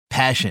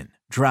Passion,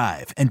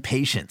 drive, and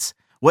patience.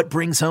 What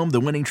brings home the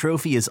winning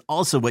trophy is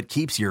also what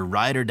keeps your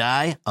ride or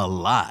die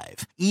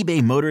alive.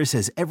 eBay Motors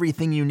has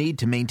everything you need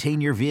to maintain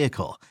your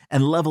vehicle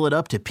and level it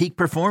up to peak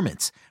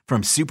performance,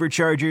 from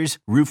superchargers,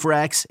 roof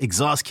racks,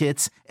 exhaust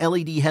kits,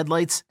 LED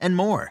headlights, and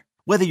more.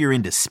 Whether you're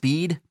into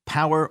speed,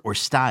 power, or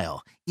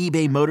style,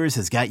 eBay Motors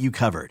has got you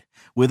covered.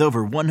 With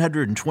over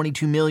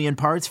 122 million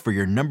parts for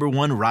your number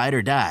one ride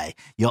or die,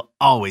 you'll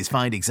always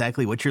find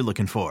exactly what you're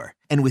looking for.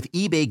 And with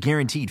eBay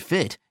Guaranteed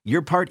Fit,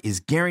 your part is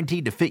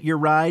guaranteed to fit your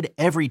ride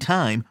every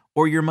time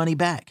or your money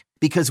back.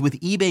 Because with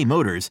eBay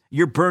Motors,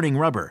 you're burning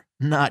rubber,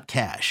 not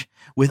cash.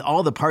 With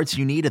all the parts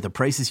you need at the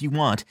prices you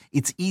want,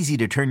 it's easy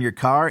to turn your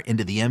car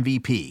into the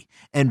MVP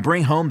and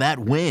bring home that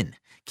win.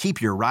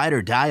 Keep your ride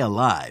or die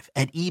alive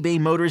at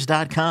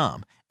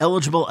ebaymotors.com.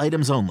 Eligible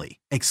items only.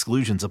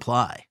 Exclusions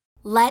apply.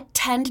 Let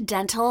Tend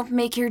Dental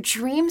make your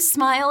dream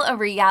smile a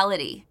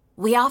reality.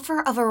 We offer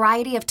a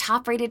variety of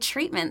top-rated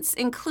treatments,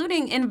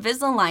 including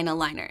Invisalign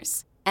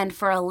aligners. And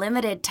for a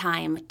limited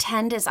time,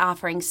 Tend is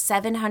offering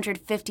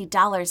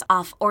 $750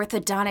 off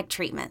orthodontic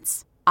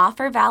treatments.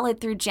 Offer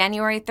valid through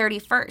January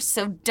 31st,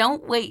 so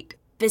don't wait.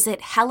 Visit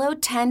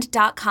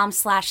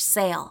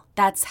hellotend.com/sale.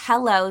 That's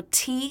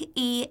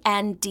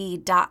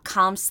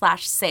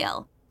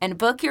hellotend.com/sale. And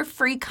book your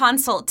free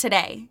consult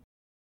today.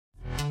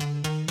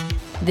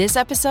 This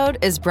episode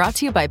is brought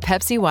to you by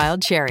Pepsi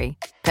Wild Cherry.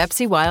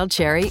 Pepsi Wild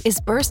Cherry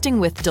is bursting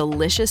with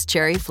delicious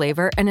cherry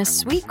flavor and a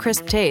sweet,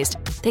 crisp taste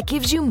that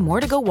gives you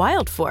more to go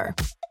wild for.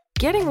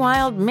 Getting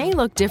wild may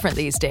look different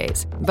these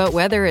days, but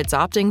whether it's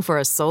opting for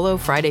a solo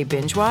Friday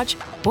binge watch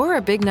or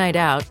a big night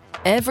out,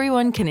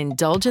 everyone can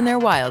indulge in their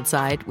wild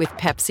side with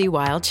Pepsi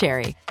Wild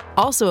Cherry.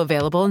 Also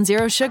available in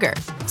Zero Sugar.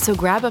 So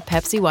grab a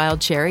Pepsi Wild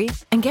Cherry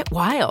and get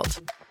wild.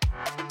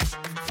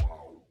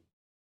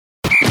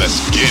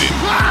 Let's get it.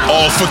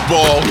 All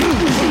football,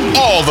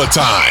 all the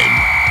time.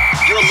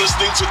 You're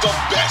listening to the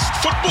best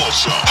football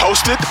show,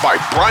 hosted by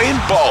Brian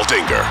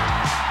Baldinger.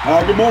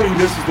 Good morning.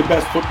 This is the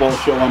best football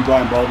show. I'm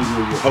Brian Baldinger,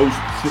 your host,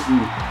 sitting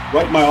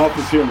right in my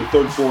office here on the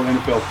third floor of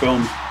NFL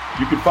Films.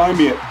 You can find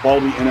me at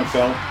Baldy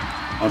NFL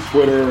on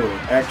Twitter or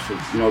X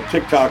or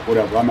TikTok,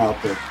 whatever. I'm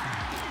out there.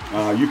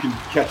 You can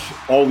catch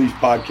all these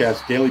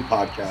podcasts, daily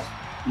podcasts,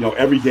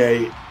 every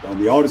day on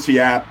the Odyssey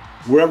app,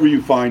 wherever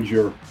you find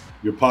your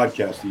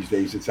podcast these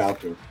days, it's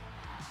out there.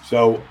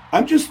 So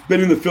I've just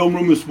been in the film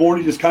room this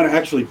morning, just kind of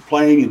actually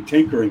playing and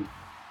tinkering.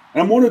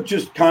 And I want to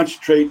just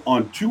concentrate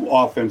on two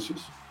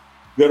offenses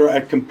that are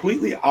at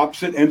completely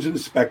opposite ends of the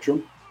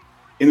spectrum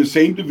in the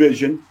same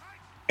division.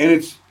 And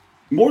it's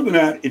more than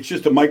that, it's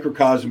just a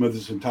microcosm of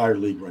this entire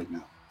league right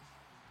now.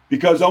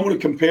 Because I want to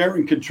compare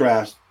and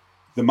contrast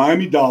the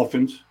Miami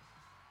Dolphins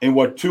and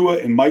what Tua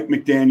and Mike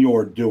McDaniel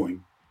are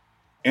doing,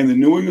 and the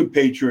New England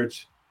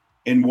Patriots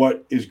and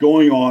what is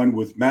going on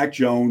with Mac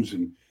Jones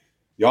and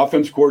the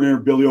offense coordinator,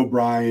 Billy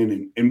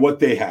O'Brien, and what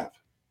they have.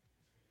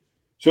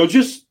 So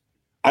just,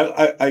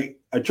 I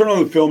turn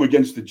on the film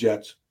against the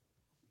Jets,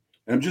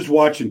 and I'm just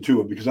watching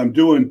Tua because I'm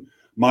doing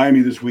Miami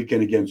this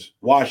weekend against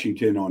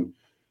Washington on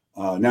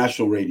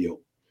national radio.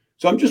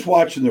 So I'm just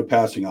watching their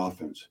passing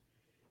offense.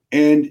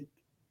 And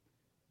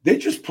they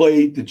just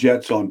played the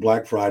Jets on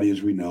Black Friday,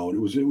 as we know. And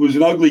it was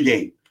an ugly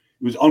game.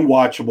 It was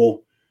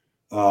unwatchable.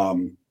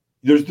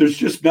 There's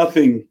just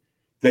nothing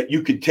that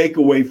you could take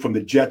away from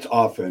the Jets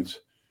offense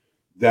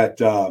that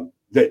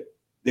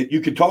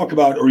you could talk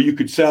about or you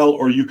could sell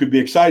or you could be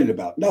excited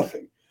about.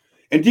 Nothing.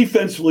 And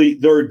defensively,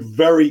 they're a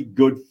very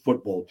good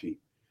football team.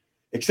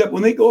 Except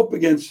when they go up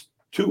against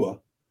Tua,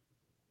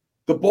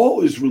 the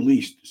ball is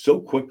released so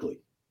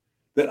quickly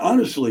that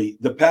honestly,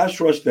 the pass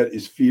rush that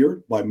is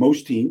feared by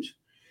most teams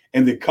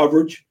and the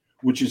coverage,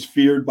 which is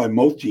feared by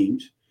most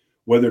teams,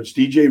 whether it's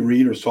DJ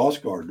Reed or Sauce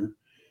Gardner,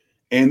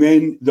 and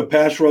then the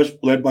pass rush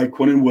led by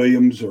Quinnen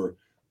Williams or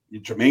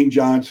Jermaine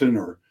Johnson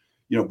or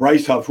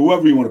Bryce Huff,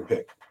 whoever you want to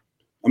pick.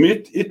 I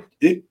mean,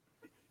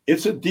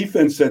 it's a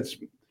defense that's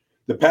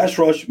the pass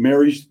rush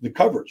marries the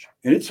coverage,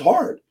 and it's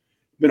hard.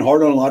 It's been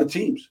hard on a lot of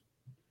teams.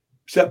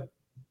 Except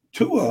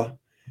Tua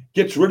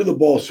gets rid of the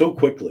ball so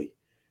quickly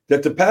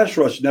that the pass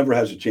rush never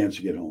has a chance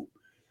to get home.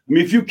 I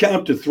mean, if you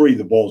count to 3,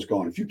 the ball's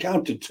gone. If you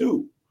count to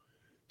 2,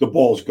 the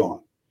ball's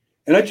gone.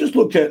 And I just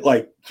looked at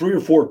like 3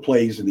 or 4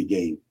 plays in the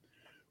game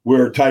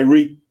where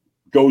Tyreek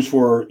goes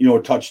for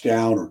a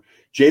touchdown, or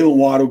Jalen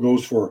Waddle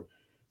goes for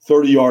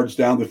 30 yards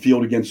down the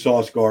field against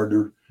Sauce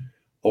Gardner,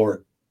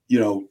 or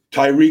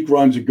Tyreek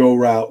runs a go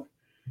route,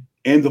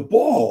 and the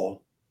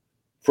ball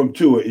from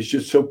Tua is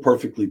just so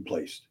perfectly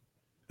placed.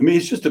 I mean,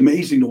 it's just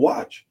amazing to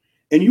watch.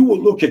 And you will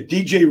look at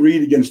DJ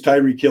Reed against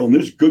Tyreek Hill, and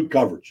there's good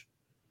coverage,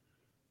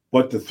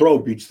 but the throw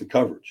beats the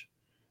coverage.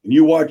 And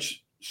you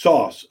watch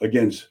Sauce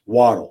against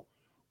Waddle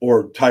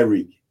or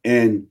Tyreek,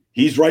 and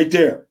he's right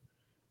there,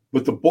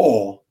 but the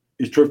ball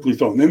is terrifically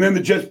thrown. And then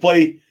the Jets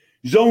play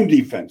zone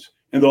defense,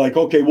 and they're like,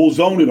 okay, we'll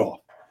zone it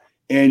off.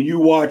 And you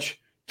watch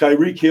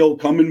Tyreek Hill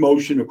come in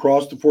motion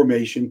across the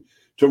formation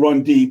to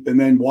run deep, and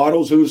then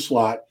Waddle's in the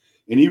slot,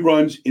 and he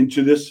runs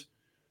into this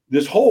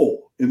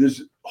hole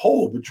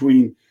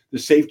between the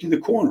safety and the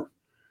corner.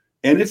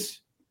 And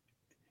it's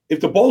if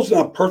the ball's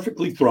not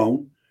perfectly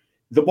thrown,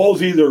 the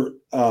ball's either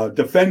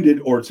defended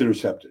or it's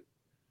intercepted.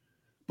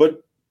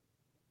 But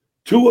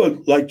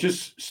Tua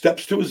just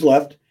steps to his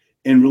left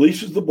and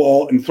releases the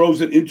ball and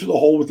throws it into the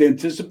hole with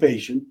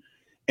anticipation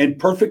and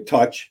perfect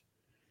touch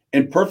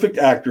and perfect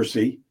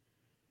accuracy.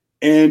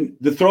 And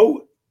the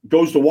throw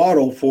goes to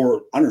Waddle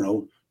for,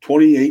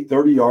 28,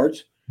 30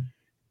 yards,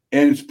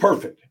 and it's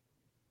perfect.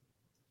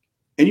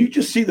 And you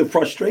just see the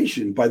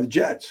frustration by the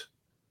Jets.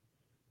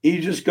 You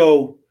just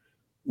go,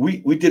 we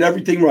did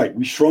everything right.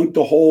 We shrunk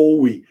the hole.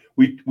 We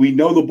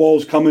know the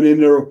ball's coming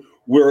in there.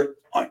 We're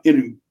in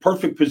a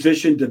perfect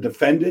position to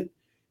defend it,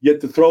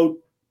 yet the throw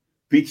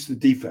beats the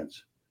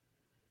defense.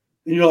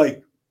 And you're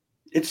like,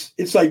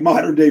 it's like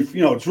modern day,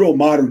 it's real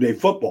modern day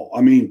football.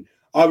 I mean,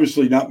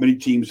 obviously not many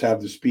teams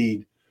have the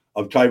speed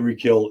of Tyreek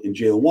Hill and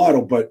Jalen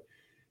Waddle, but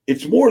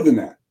it's more than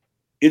that.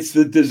 It's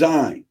the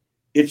design.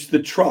 It's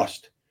the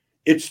trust.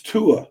 It's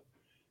Tua.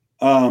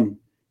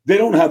 They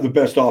don't have the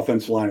best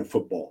offensive line of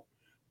football,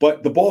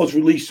 but the ball is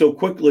released so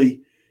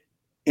quickly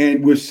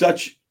and with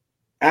such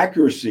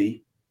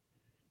accuracy,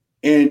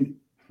 and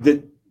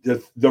the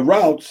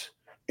routes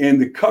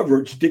and the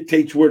coverage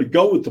dictates where to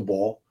go with the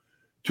ball.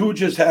 Tua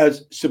just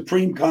has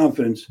supreme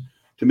confidence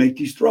to make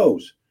these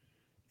throws.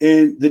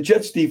 And the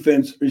Jets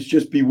defense is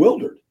just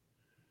bewildered.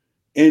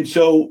 And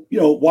so,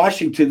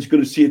 Washington's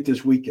going to see it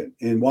this weekend.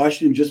 And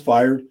Washington just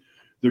fired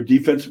their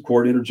defensive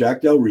coordinator,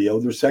 Jack Del Rio,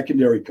 their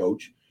secondary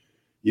coach.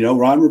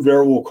 Ron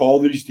Rivera will call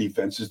these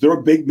defenses. They're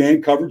a big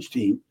man coverage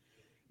team.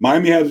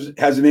 Miami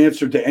has an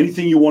answer to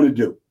anything you want to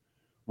do,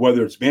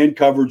 whether it's man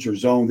coverage or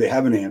zone. They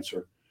have an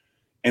answer.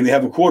 And they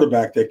have a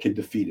quarterback that can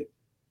defeat it.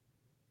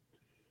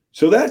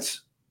 So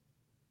that's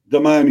the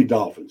Miami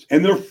Dolphins.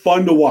 And they're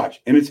fun to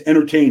watch, and it's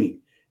entertaining.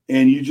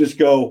 And you just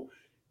go,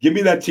 give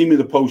me that team in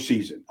the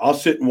postseason. I'll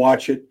sit and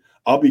watch it.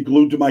 I'll be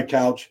glued to my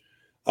couch.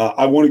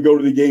 I want to go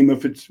to the game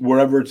if it's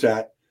wherever it's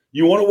at.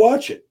 You want to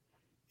watch it.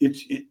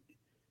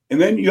 And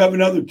then you have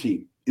another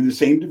team in the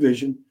same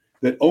division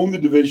that owned the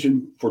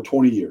division for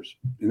 20 years,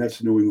 and that's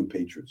the New England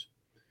Patriots.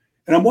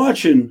 And I'm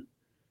watching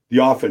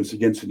the offense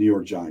against the New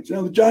York Giants.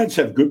 Now, the Giants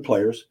have good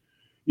players.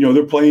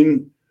 They're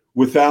playing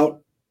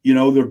without,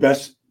 their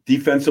best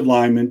defensive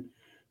lineman,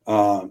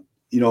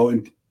 in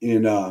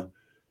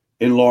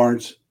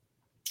Lawrence.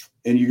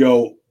 And you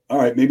go, all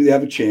right, maybe they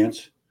have a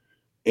chance.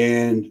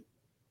 And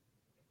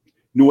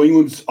New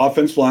England's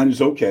offensive line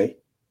is okay.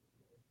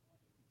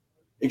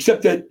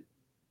 Except that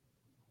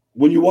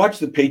when you watch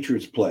the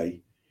Patriots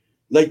play,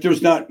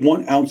 there's not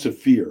 1 ounce of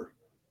fear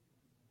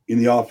in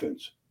the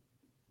offense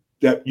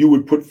that you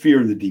would put fear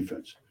in the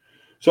defense.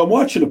 So I'm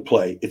watching a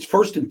play. It's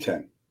 1st and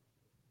 10.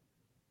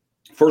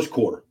 First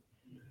quarter.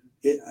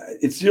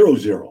 It's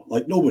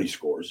 0-0. Nobody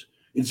scores.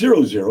 It's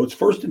 0-0. It's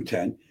 1st and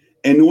 10.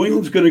 And New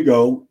England's going to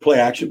go play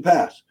action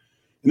pass.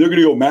 And they're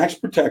going to go max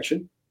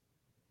protection.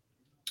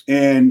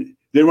 And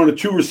they run a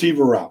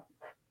 2-receiver route.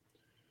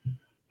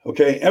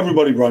 Okay,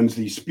 everybody runs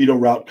these speedo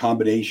route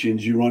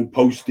combinations. You run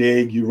post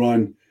dig. You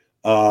run,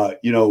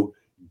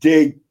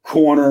 dig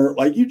corner.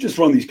 You just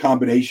run these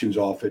combinations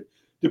off it,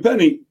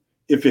 depending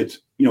if it's,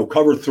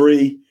 cover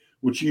 3,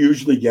 which you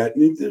usually get.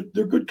 And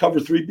they're good cover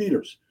 3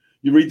 beaters.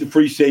 You read the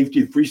free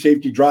safety. The free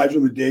safety drives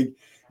on the dig.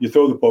 You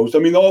throw the post. I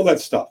mean, all that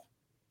stuff.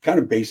 Kind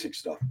of basic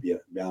stuff, to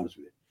be honest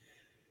with you.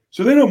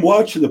 So then I'm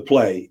watching the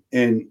play,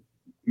 and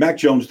Mac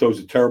Jones throws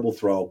a terrible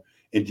throw,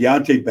 and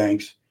Deonte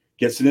Banks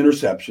gets an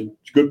interception.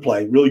 It's a good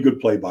play, really good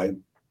play by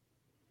him.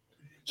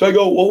 So I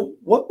go, well,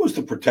 what was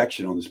the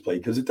protection on this play?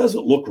 Because it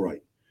doesn't look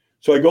right.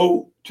 So I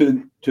go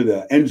to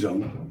the end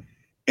zone,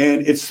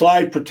 and it's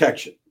slide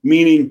protection,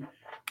 meaning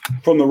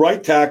from the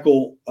right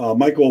tackle,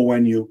 Michael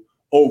Onwenu,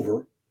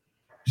 over,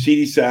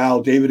 C.D.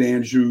 Sal, David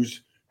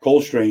Andrews,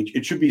 Cole Strange.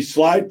 It should be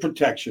slide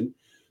protection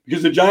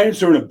because the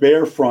Giants are in a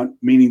bare front,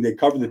 meaning they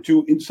cover the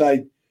 2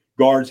 inside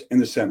guards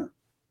and the center.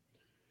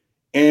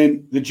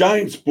 And the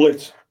Giants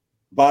blitz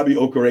Bobby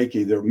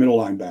Okereke, their middle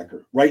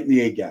linebacker, right in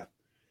the A-gap.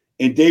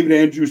 And David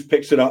Andrews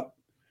picks it up.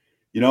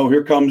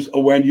 Here comes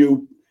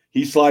Onwenu.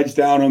 He slides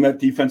down on that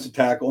defensive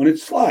tackle, and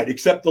it's slide,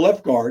 except the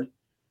left guard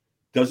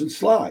doesn't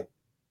slide.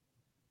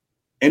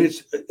 And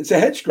it's a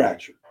head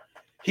scratcher.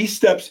 He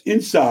steps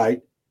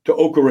inside to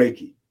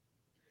Okereke.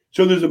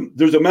 So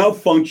there's a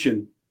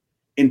malfunction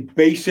in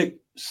basic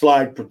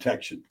slide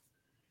protection.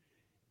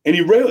 And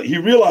he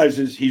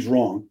realizes he's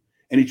wrong,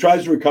 and he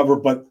tries to recover,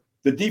 but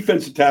the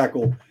defensive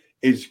tackle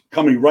is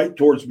coming right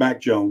towards Mac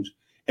Jones,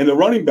 and the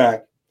running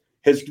back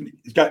has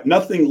got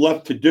nothing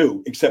left to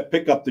do except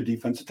pick up the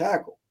defensive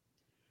tackle.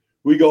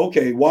 We go,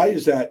 okay, why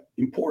is that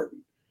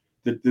important?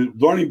 The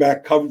running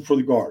back covered for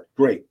the guard.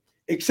 Great.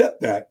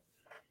 Except that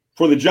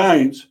for the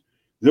Giants,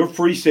 their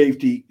free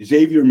safety,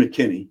 Xavier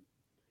McKinney,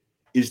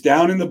 is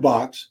down in the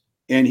box,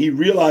 and he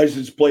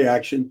realizes play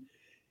action,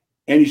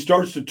 and he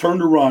starts to turn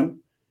to run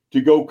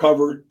to go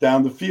cover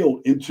down the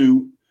field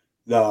into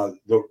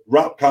the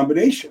route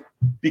combination,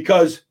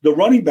 because the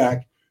running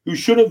back, who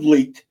should have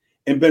leaked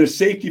and been a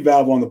safety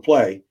valve on the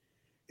play,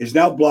 is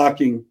now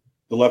blocking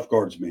the left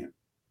guard's man.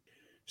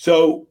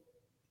 So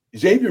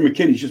Xavier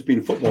McKinney's just being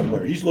a football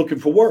player. He's looking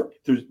for work.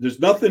 There's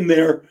nothing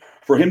there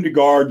for him to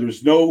guard.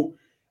 There's no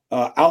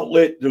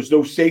outlet. There's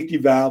no safety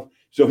valve.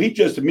 So he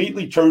just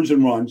immediately turns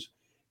and runs,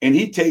 and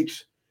he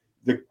takes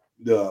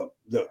the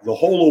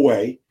hole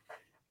away.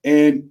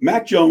 And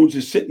Mac Jones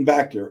is sitting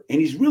back there, and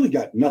he's really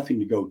got nothing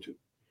to go to.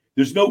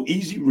 There's no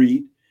easy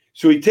read.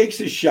 So he takes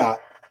his shot,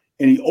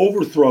 and he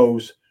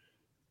overthrows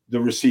the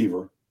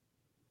receiver,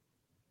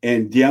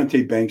 and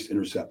Deonte Banks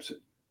intercepts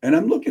it. And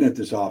I'm looking at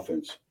this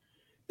offense,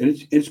 and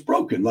it's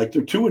broken. Like,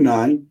 they're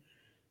 2-9.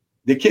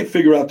 They can't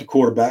figure out the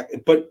quarterback,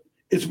 but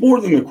it's more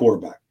than the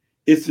quarterback.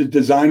 It's the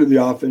design of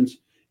the offense.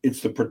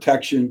 It's the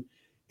protection.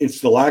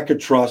 It's the lack of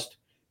trust.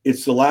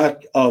 It's the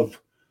lack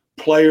of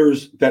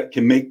players that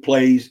can make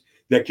plays,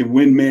 that can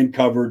win man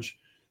coverage,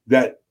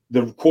 that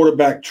the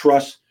quarterback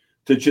trusts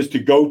to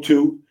go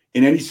to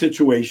in any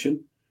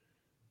situation.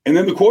 And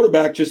then the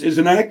quarterback just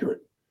isn't accurate.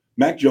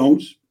 Mac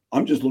Jones,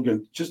 I'm just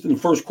looking just in the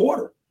first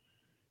quarter.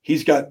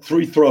 He's got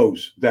 3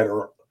 throws that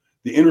are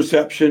the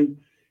interception.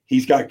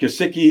 He's got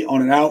Gesicki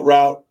on an out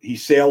route. He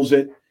sails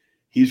it.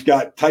 He's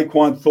got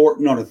Tyquan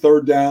Thornton on a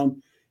 3rd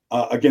down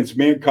against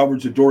man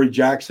coverage of Dory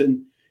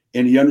Jackson,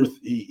 and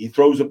he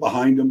throws it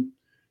behind him.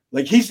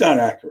 Like, he's not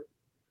accurate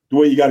the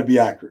way you got to be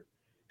accurate.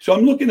 So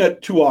I'm looking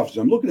at 2 offenses.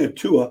 I'm looking at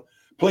Tua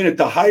playing at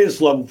the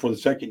highest level for the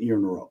 2nd year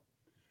in a row.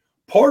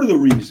 Part of the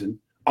reason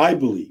I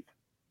believe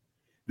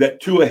that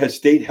Tua has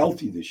stayed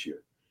healthy this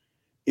year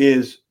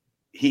is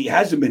he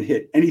hasn't been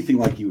hit anything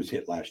like he was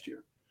hit last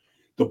year.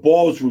 The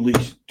ball is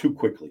released too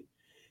quickly.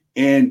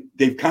 And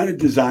they've kind of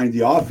designed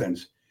the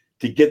offense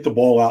to get the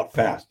ball out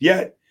fast.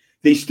 Yet,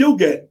 they still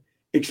get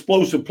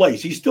explosive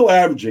plays. He's still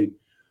averaging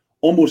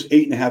almost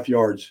 8.5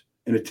 yards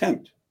an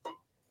attempt.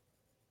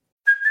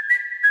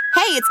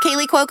 Hey, it's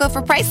Kaylee Cuoco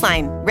for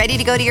Priceline. Ready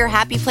to go to your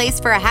happy place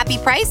for a happy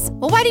price?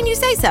 Well, why didn't you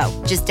say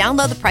so? Just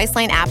download the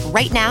Priceline app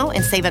right now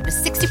and save up to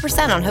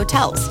 60% on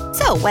hotels.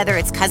 So whether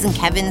it's Cousin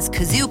Kevin's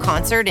Kazoo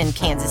Concert in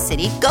Kansas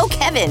City, go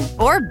Kevin,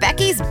 or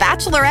Becky's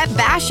Bachelorette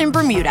Bash in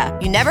Bermuda,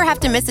 you never have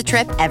to miss a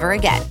trip ever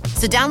again.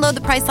 So download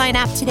the Priceline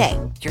app today.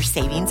 Your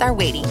savings are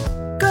waiting.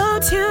 Go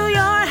to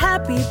your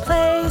happy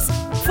place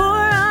for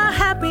a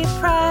happy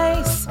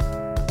price.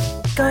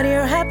 Go to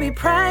your happy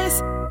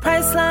price,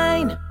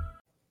 Priceline.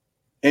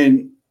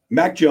 And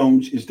Mac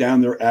Jones is down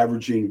there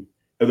averaging,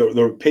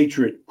 the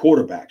Patriot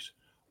quarterbacks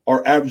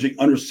are averaging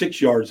under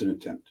 6 yards an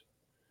attempt,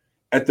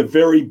 at the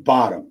very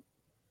bottom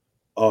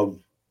of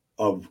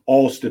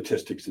all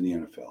statistics in the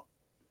NFL.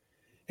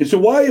 And so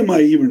why am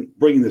I even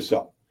bringing this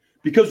up?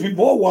 Because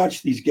we've all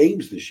watched these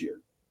games this year.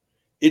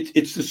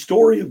 It's the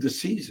story of the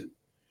season.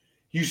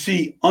 You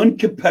see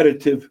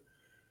uncompetitive,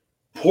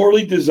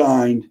 poorly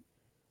designed,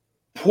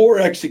 poor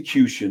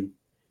execution,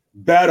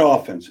 bad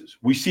offenses.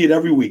 We see it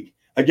every week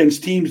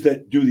against teams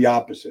that do the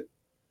opposite.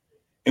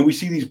 And we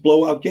see these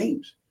blowout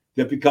games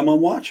that become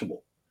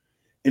unwatchable.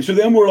 And so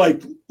then we're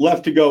like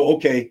left to go,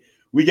 okay,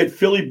 we get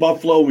Philly,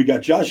 Buffalo, we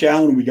got Josh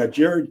Allen, we got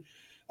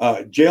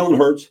Jalen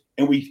Hurts,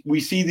 and we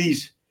see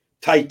these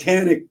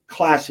titanic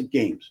classic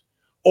games,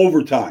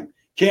 overtime.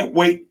 Can't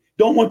wait.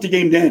 Don't want the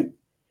game to end.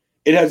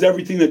 It has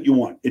everything that you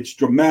want. It's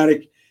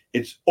dramatic.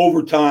 It's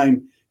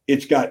overtime.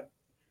 It's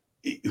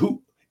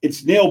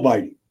nail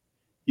biting.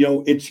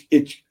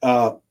 It's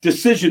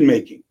decision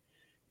making.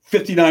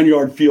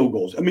 59-yard field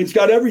goals. I mean, it's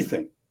got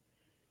everything.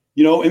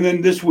 And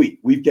then this week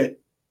we've got,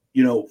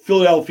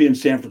 Philadelphia and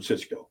San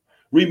Francisco,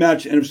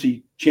 rematch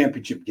NFC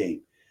Championship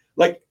game.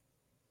 Like,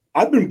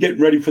 I've been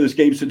getting ready for this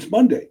game since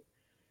Monday.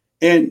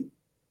 And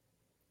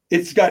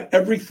it's got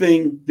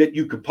everything that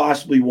you could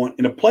possibly want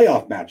in a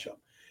playoff matchup.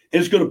 And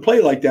it's going to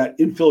play like that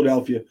in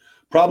Philadelphia,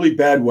 probably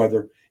bad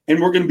weather, and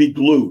we're going to be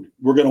glued.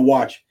 We're going to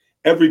watch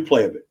every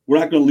play of it. We're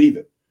not going to leave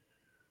it.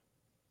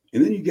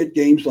 And then you get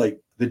games like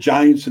the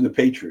Giants and the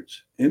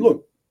Patriots. And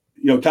look,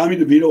 Tommy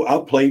DeVito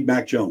outplayed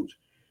Mac Jones.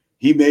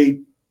 He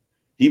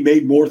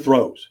made more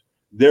throws.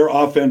 Their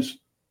offense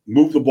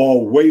moved the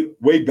ball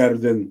way better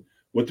than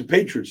what the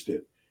Patriots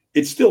did.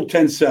 It's still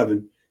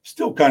 10-7,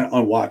 still kind of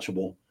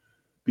unwatchable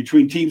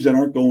between teams that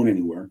aren't going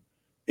anywhere.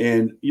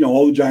 And,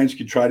 all the Giants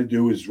can try to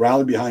do is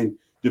rally behind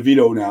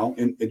DeVito now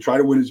and try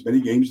to win as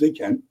many games as they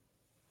can.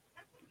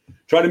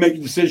 Try to make a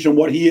decision on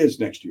what he is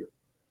next year.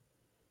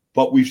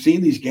 But we've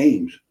seen these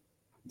games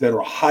that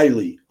are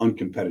highly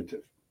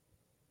uncompetitive.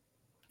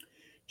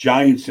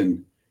 Giants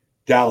in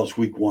Dallas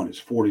week 1 is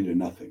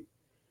 40-0.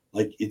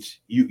 Like, it's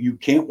you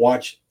can't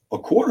watch a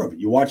quarter of it.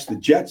 You watch the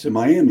Jets in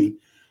Miami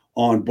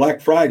on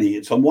Black Friday,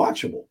 it's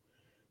unwatchable.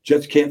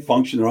 Jets can't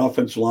function. Their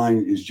offensive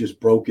line is just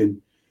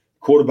broken.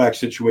 Quarterback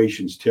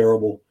situation's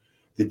terrible.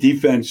 The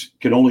defense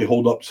can only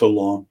hold up so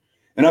long.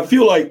 And I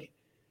feel like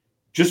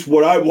just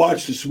what I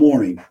watched this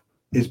morning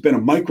has been a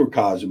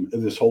microcosm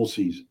of this whole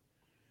season.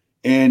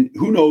 And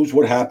who knows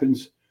what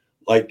happens,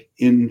 like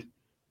in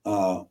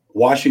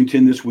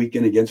Washington this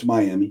weekend against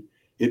Miami.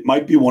 It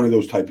might be one of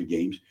those type of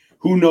games.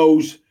 Who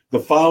knows? The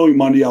following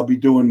Monday, I'll be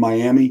doing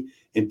Miami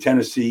in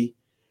Tennessee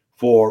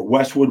for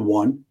Westwood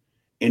 1.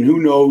 And who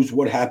knows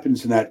what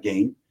happens in that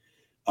game.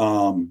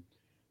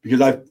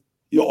 Because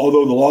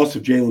although the loss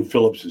of Jalen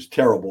Phillips is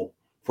terrible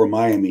for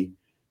Miami.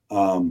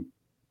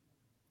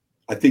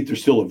 I think they're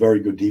still a very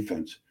good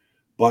defense.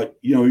 But,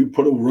 you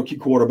put a rookie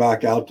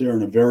quarterback out there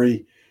in a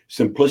very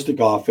simplistic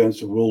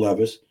offense of Will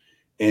Levis,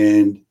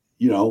 and,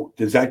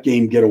 does that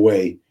game get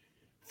away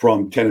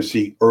from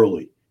Tennessee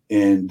early?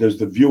 And does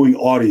the viewing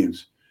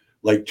audience,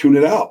 tune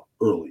it out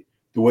early,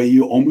 the way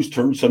you almost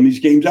turn some of these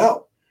games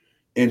out?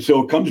 And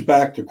so it comes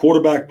back to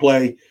quarterback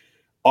play,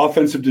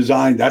 offensive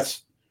design.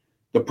 That's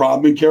the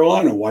problem in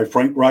Carolina, why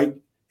Frank Wright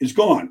is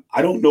gone.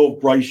 I don't know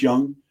if Bryce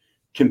Young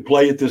can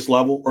play at this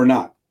level or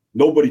not.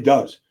 Nobody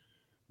does.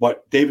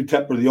 But David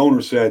Tepper, the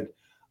owner, said,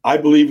 I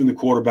believe in the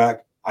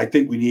quarterback. I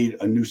think we need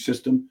a new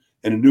system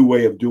and a new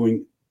way of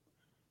doing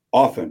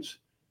offense.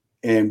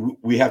 And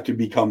we have to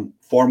become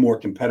far more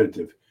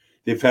competitive.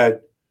 They've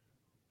had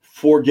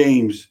 4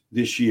 games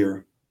this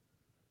year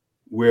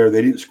where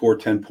they didn't score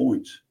 10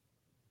 points.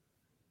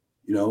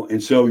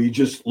 And so you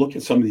just look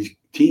at some of these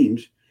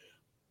teams.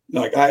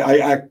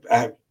 I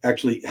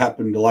actually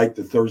happened to like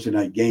the Thursday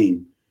night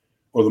game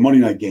or the Monday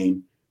night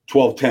game,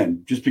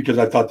 12-10, just because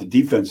I thought the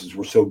defenses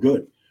were so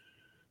good.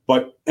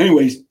 But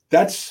anyways,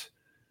 that's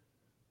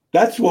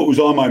what was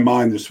on my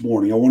mind this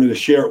morning. I wanted to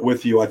share it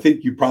with you. I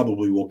think you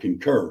probably will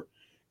concur.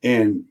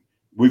 And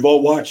we've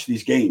all watched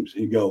these games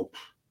and go,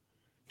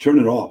 turn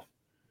it off.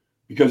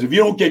 Because if you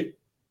don't get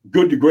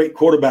good to great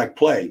quarterback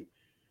play,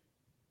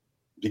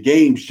 the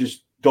games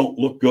just don't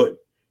look good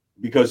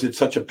because it's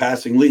such a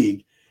passing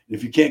league.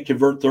 If you can't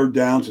convert third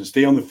downs and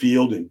stay on the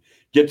field and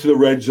get to the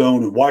red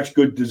zone and watch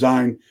good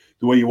design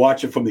the way you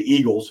watch it from the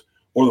Eagles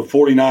or the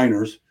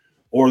 49ers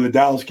or the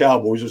Dallas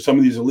Cowboys or some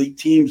of these elite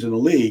teams in the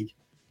league,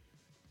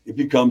 it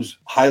becomes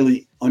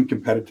highly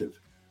uncompetitive.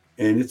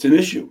 And it's an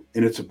issue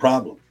and it's a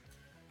problem.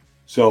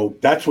 So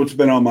that's what's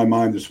been on my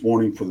mind this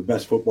morning for the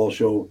Best Football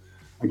Show.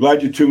 I'm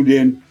glad you tuned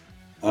in.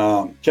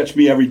 Catch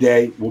me every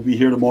day. We'll be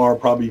here tomorrow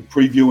probably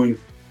previewing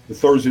the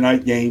Thursday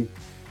night game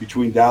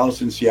between Dallas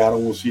and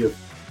Seattle. We'll see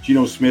if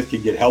Geno Smith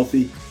can get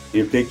healthy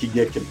and if they can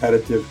get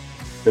competitive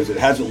because it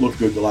hasn't looked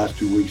good the last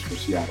 2 weeks for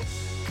Seattle.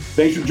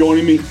 Thanks for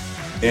joining me,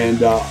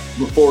 and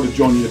look forward to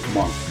joining you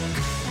tomorrow.